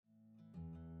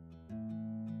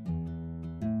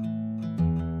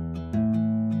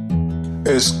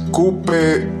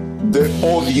Escupe de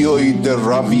odio y de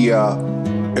rabia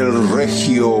el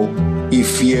regio y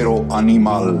fiero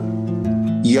animal,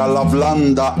 y a la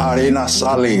blanda arena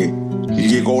sale,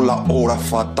 llegó la hora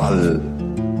fatal.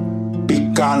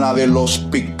 Picana de los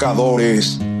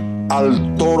picadores,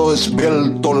 al toro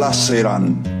esbelto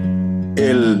laceran.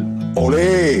 El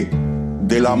olé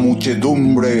de la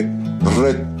muchedumbre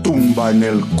retumba en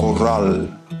el corral.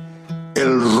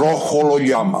 El rojo lo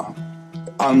llama,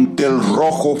 ante el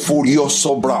rojo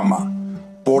furioso brama.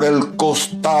 Por el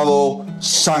costado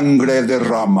sangre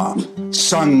derrama,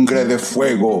 sangre de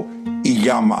fuego y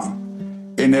llama.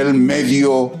 En el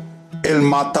medio el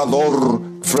matador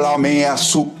flamea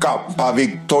su capa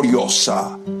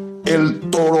victoriosa. El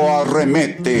toro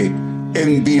arremete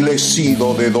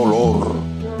envilecido de dolor.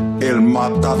 El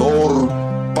matador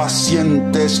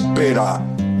paciente espera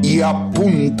y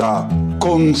apunta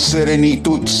con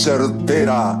serenitud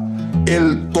certera.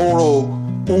 El toro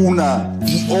una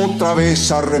y otra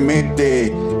vez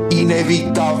arremete,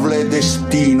 inevitable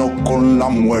destino con la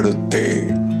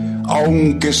muerte.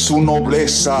 Aunque su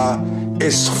nobleza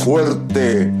es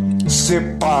fuerte, se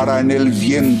para en el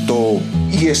viento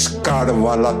y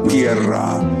escarba la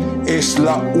tierra. Es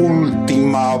la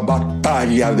última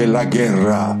batalla de la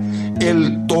guerra.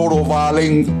 El toro va al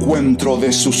encuentro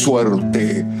de su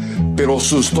suerte, pero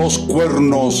sus dos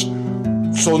cuernos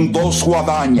son dos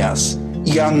guadañas,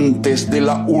 y antes de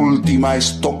la última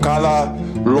estocada,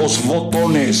 los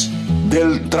botones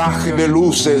del traje de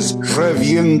luces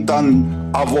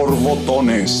revientan a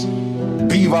borbotones.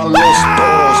 ¡Vivan los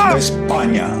toros de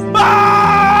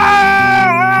España!